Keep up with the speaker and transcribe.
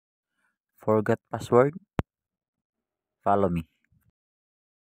Forgot password? Follow me.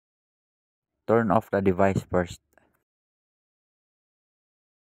 Turn off the device first.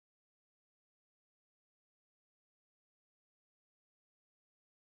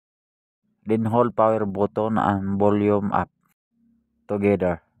 Then hold power button and volume up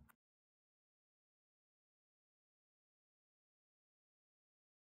together.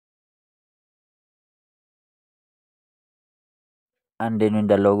 And then when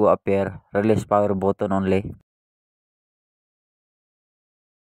the logo appear, release power button only.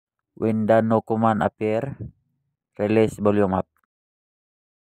 When the no command appear, release volume up.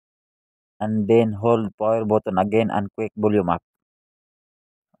 And then hold power button again and quick volume up.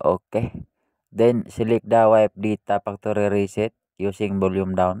 Okay. Then select the wipe data factory reset using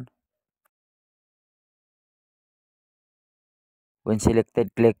volume down. When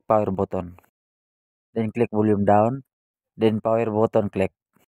selected, click power button. Then click volume down. Then power button click.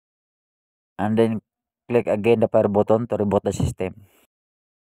 And then click again the power button to reboot the system.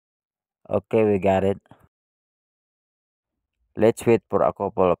 Okay, we got it. Let's wait for a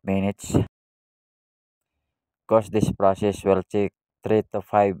couple of minutes because this process will take 3 to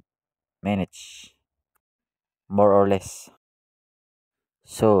 5 minutes, more or less.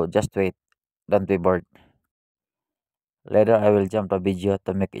 So just wait, don't be bored. Later I will jump the video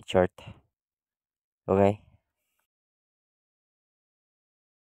to make it short. Okay?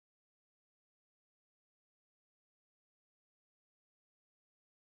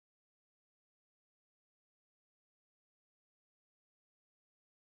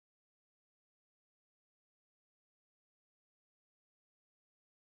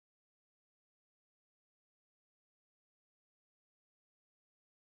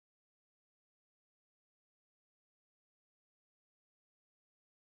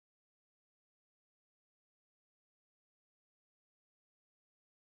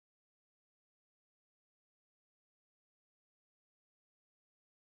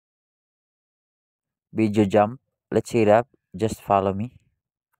 Video jump. Let's see it up. Just follow me.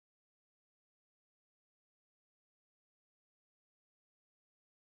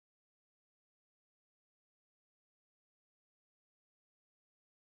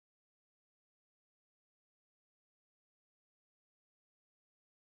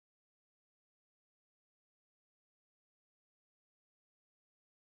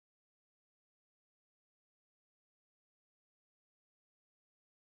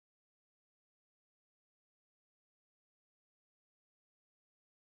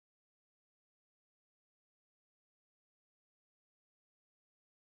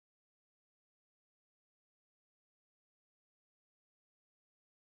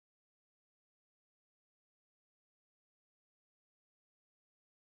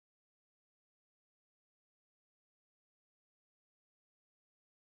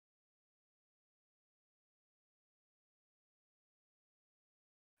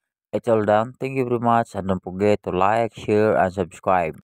 It's all done. Thank you very much and don't forget to like, share and subscribe.